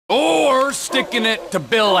Or sticking it to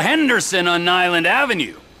Bill Henderson on Island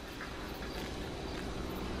Avenue.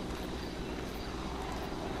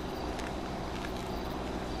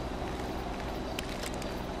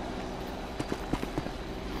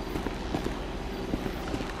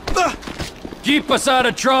 Keep us out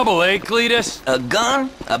of trouble, eh, Cletus? A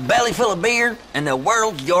gun, a belly full of beer, and the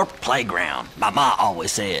world's your playground, my ma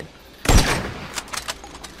always said.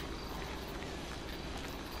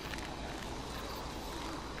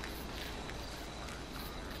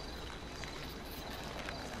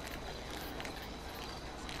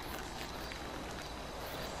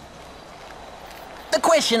 The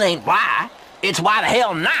question ain't why, it's why the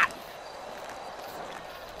hell not?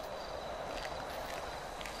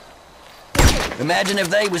 Imagine if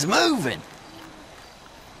they was moving.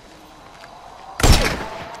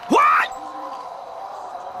 What?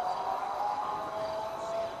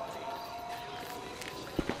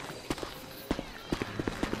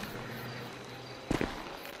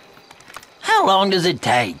 How long does it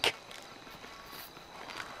take?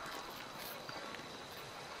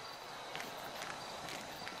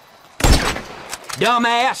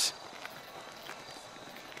 Dumbass!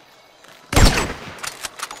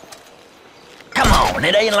 Come on,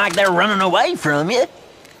 it ain't like they're running away from you.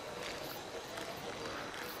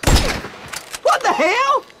 What the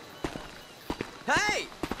hell? Hey!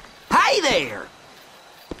 Hey there!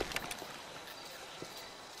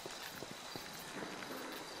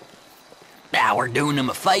 Now we're doing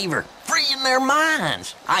them a favor, freeing their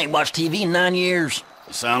minds. I ain't watched TV in 9 years.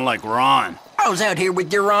 You sound like Ron. I was out here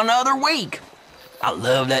with your Ron the other week. I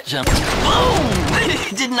love that jump.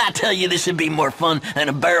 Boom! Didn't I tell you this would be more fun than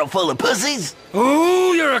a barrel full of pussies?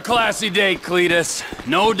 Ooh, you're a classy date, Cletus.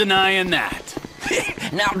 No denying that.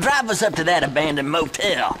 Now drive us up to that abandoned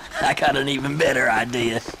motel. I got an even better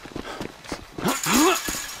idea.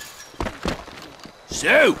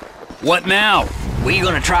 So, what now? We're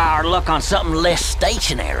gonna try our luck on something less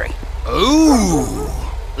stationary. Ooh,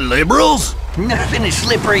 liberals? Nothing as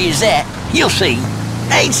slippery as that. You'll see.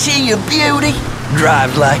 Ain't she a beauty?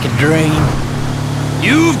 Drives like a dream.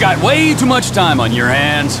 You've got way too much time on your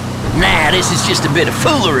hands. Nah, this is just a bit of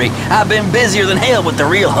foolery. I've been busier than hell with the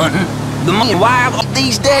real hunting. The money wild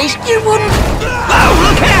these days, you wouldn't... Oh,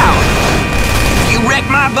 look out! You wrecked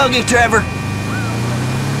my buggy, Trevor.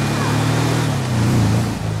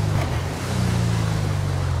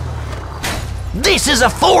 This is a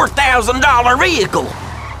 $4,000 vehicle.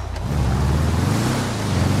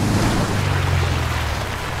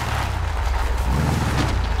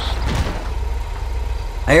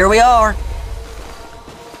 Here we are.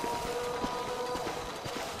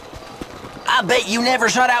 I bet you never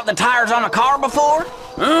shut out the tires on a car before?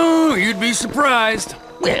 Oh, you'd be surprised.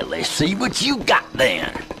 Well, let's see what you got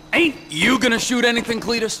then. Ain't you gonna shoot anything,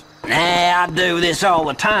 Cletus? Nah, I do this all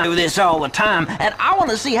the time, and I want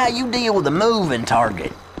to see how you deal with a moving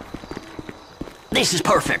target. This is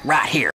perfect right here.